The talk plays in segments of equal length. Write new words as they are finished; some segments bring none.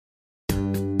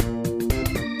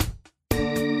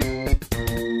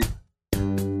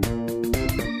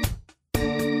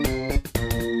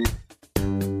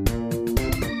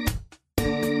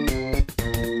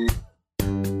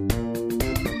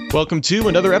Welcome to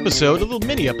another episode, a little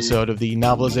mini episode of the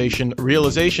Novelization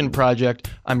Realization Project.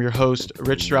 I'm your host,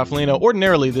 Rich Straffolino.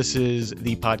 Ordinarily, this is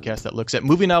the podcast that looks at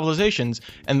movie novelizations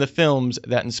and the films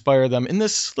that inspire them. In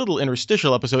this little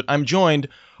interstitial episode, I'm joined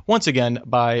once again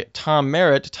by Tom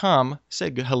Merritt. Tom, say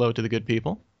hello to the good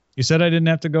people. You said I didn't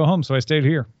have to go home, so I stayed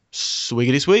here.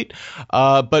 Swiggity sweet.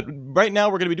 But right now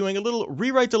we're going to be doing a little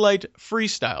Rewrite Delight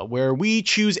freestyle where we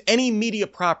choose any media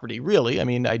property, really. I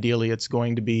mean, ideally it's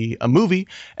going to be a movie,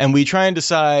 and we try and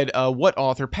decide what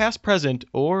author, past, present,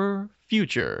 or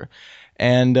future,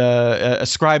 and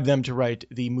ascribe them to write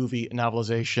the movie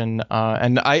novelization.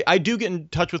 And I do get in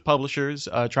touch with publishers,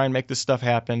 try and make this stuff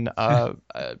happen.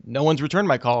 No one's returned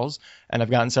my calls, and I've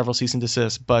gotten several cease and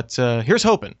desist, but here's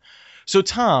hoping. So,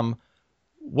 Tom,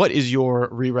 what is your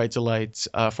Rewrite Delight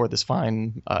for this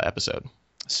fine episode?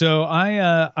 So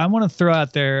I want to throw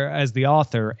out there as the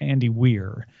author, Andy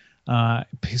Weir.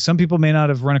 Some people may not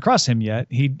have run across him yet.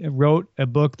 He wrote a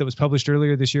book that was published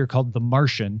earlier this year called The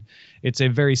Martian. It's a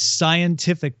very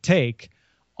scientific take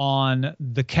on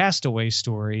the Castaway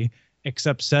story,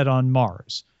 except set on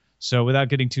Mars. So without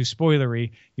getting too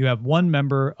spoilery, you have one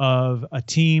member of a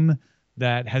team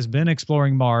that has been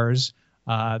exploring Mars.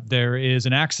 There is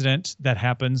an accident that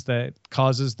happens that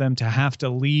causes them to have to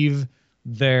leave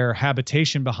their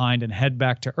habitation behind and head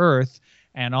back to Earth.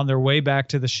 And on their way back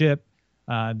to the ship,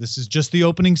 this is just the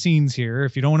opening scenes here.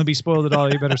 If you don't want to be spoiled at all,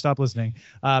 you better stop listening.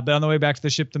 But on the way back to the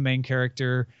ship, the main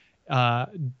character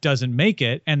doesn't make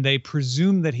it, and they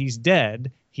presume that he's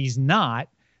dead. He's not.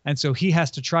 And so he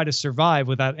has to try to survive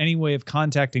without any way of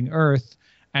contacting Earth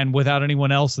and without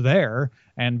anyone else there,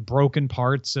 and broken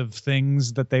parts of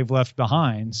things that they've left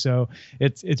behind. So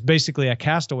it's basically a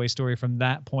Castaway story from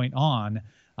that point on.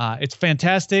 It's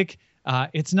fantastic.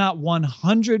 It's not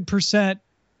 100%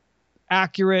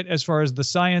 accurate as far as the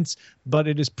science, but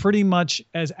it is pretty much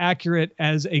as accurate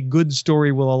as a good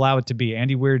story will allow it to be.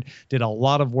 Andy Weir did a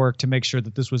lot of work to make sure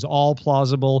that this was all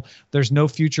plausible. There's no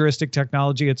futuristic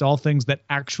technology. It's all things that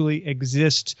actually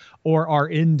exist or are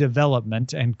in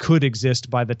development and could exist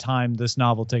by the time this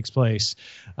novel takes place.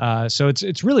 So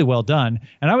it's really well done.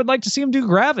 And I would like to see him do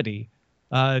Gravity.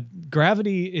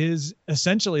 Gravity is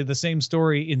essentially the same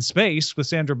story in space with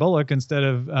Sandra Bullock instead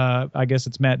of, I guess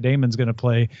it's Matt Damon's going to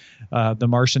play the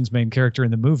Martian's main character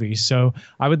in the movie. So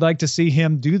I would like to see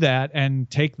him do that and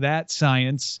take that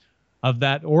science of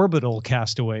that orbital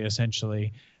castaway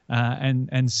essentially,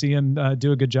 and see him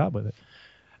do a good job with it.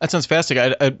 That sounds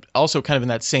fascinating. I also, kind of in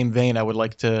that same vein, I would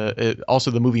like to. Also,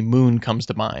 the movie Moon comes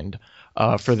to mind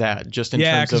for that. Just in terms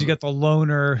of, yeah, because you got the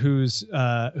loner who's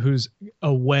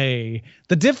away.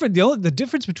 The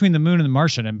difference between the Moon and the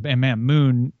Martian, and man,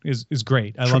 Moon is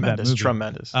great. I love that movie.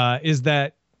 Tremendous. Is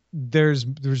that there's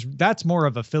that's more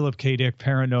of a Philip K. Dick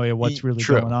paranoia. What's really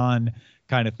going on?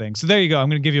 Kind of thing. So there you go. I'm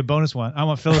going to give you a bonus one. I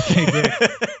want Philip K. Dick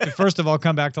to first of all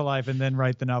come back to life and then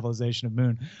write the novelization of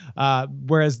Moon.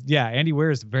 Whereas, yeah, Andy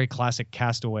Weir is a very classic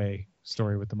Castaway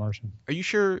story with the Martian. Are you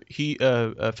sure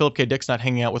Philip K. Dick's not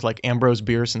hanging out with like Ambrose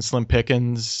Bierce and Slim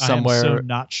Pickens somewhere? I'm so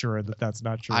not sure that's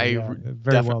not true.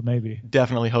 Very well, maybe.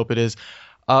 Definitely hope it is.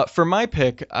 For my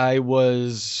pick, I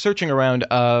was searching around.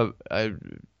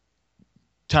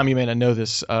 Tom, you may not know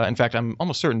this. In fact, I'm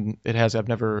almost certain it has. I've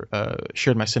never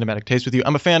shared my cinematic taste with you.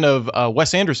 I'm a fan of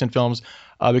Wes Anderson films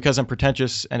because I'm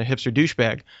pretentious and a hipster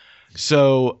douchebag.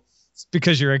 So it's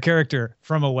because you're a character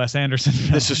from a Wes Anderson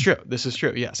film. This is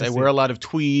true. Yes, I wear a lot of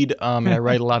tweed and I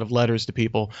write a lot of letters to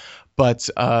people. But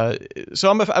so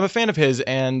I'm a fan of his,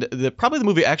 and probably the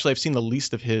movie actually I've seen the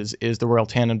least of his is The Royal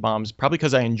Tenenbaums, probably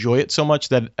because I enjoy it so much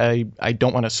that I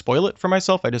don't want to spoil it for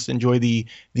myself. I just enjoy the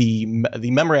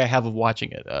memory I have of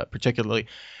watching it, particularly.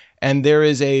 And there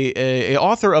is a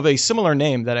author of a similar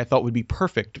name that I thought would be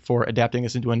perfect for adapting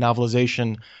this into a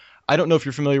novelization. I don't know if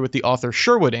you're familiar with the author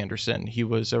Sherwood Anderson. He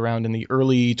was around in the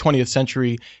early 20th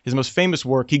century. His most famous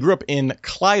work, he grew up in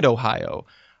Clyde, Ohio.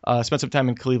 Spent some time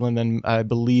in Cleveland, and I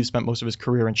believe spent most of his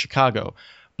career in Chicago.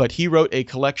 But he wrote a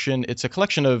collection. It's a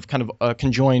collection of kind of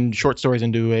conjoined short stories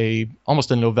into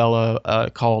almost a novella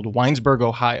called Winesburg,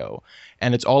 Ohio.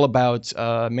 And it's all about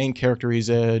main character. He's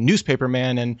a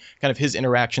newspaperman and kind of his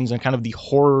interactions and kind of the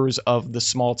horrors of the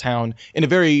small town in a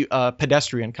very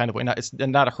pedestrian kind of way. It's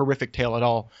not a horrific tale at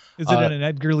all. Is it an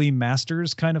Edgar Lee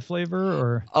Masters kind of flavor,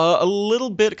 or a little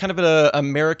bit kind of an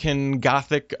American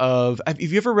Gothic of? Have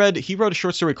you ever read? He wrote a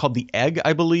short story called The Egg,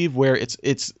 I believe, where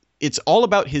it's all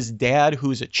about his dad,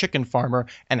 who's a chicken farmer,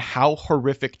 and how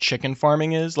horrific chicken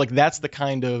farming is. Like that's the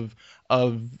kind of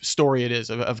story it is.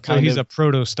 So he's a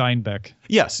proto Steinbeck.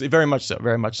 Yes, very much so.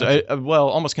 Very much so. Well,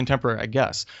 almost contemporary, I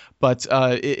guess. But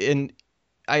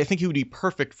I think he would be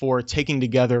perfect for taking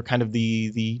together kind of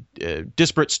the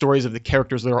disparate stories of the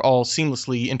characters that are all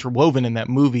seamlessly interwoven in that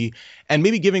movie, and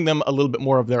maybe giving them a little bit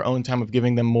more of their own time, of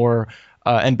giving them more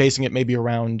and basing it maybe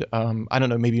around I don't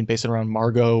know, maybe base it around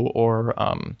Margot or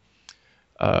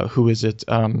who is it,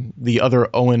 the other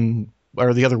Owen,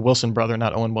 or the other Wilson brother,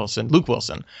 not Owen Wilson, Luke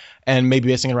Wilson, and maybe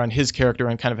basing it around his character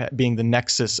and kind of being the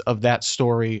nexus of that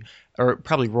story. Or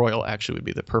probably Royal actually would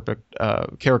be the perfect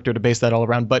character to base that all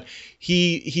around. But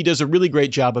he does a really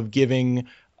great job of giving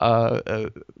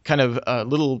kind of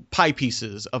little pie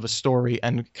pieces of a story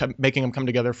and making them come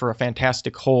together for a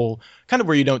fantastic whole, kind of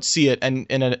where you don't see it, and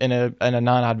in a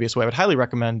non-obvious way. I would highly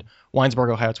recommend Winesburg,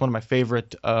 Ohio. It's one of my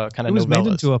favorite kind of novellas. It was made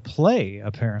into a play,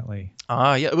 apparently.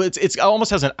 Yeah, it's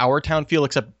almost has an Our Town feel,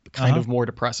 except kind of more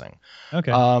depressing.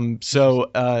 Okay.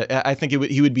 So I think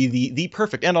he would be the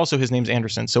perfect, and also his name's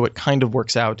Anderson, so it kind of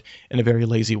works out in a very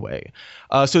lazy way.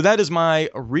 So that is my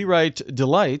rewrite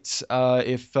delight.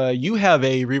 If you have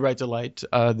a rewrite delight,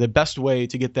 the best way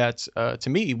to get that to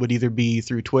me would either be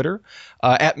through Twitter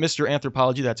at Mr.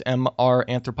 Anthropology. That's MR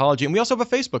Anthropology, and we also have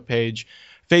a Facebook page.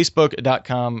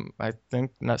 Facebook.com, I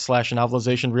think,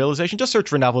 /novelization realization. Just search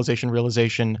for novelization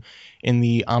realization in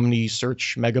the Omni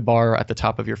search mega bar at the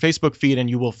top of your Facebook feed, and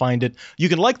you will find it. You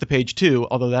can like the page too,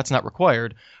 although that's not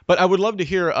required. But I would love to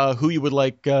hear who you would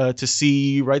like to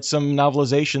see write some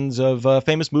novelizations of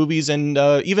famous movies, and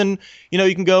even,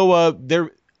 you can go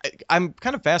there. I'm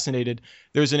kind of fascinated.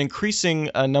 There's an increasing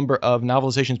number of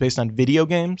novelizations based on video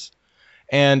games.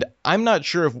 And I'm not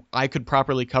sure if I could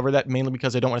properly cover that, mainly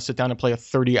because I don't want to sit down and play a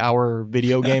 30-hour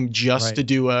video game just right. to to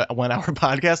do a 1-hour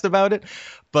podcast about it.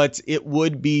 But it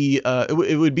would be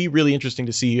it would be really interesting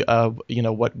to see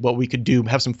what we could do,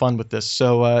 have some fun with this.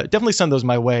 So definitely send those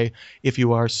my way if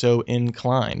you are so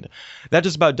inclined. That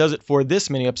just about does it for this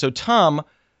mini episode. Tom,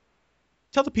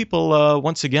 tell the people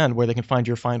once again where they can find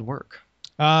your fine work.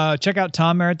 Check out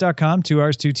TomMerritt.com, 2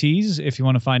 R's, 2 T's, if you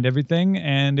want to find everything.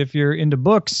 And if you're into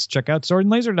books, check out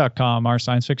SwordandLaser.com, our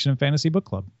science fiction and fantasy book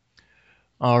club.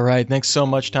 All right. Thanks so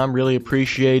much, Tom. Really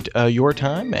appreciate your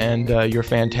time and your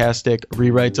fantastic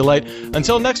rewrite delight.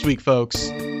 Until next week, folks.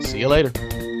 See you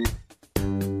later.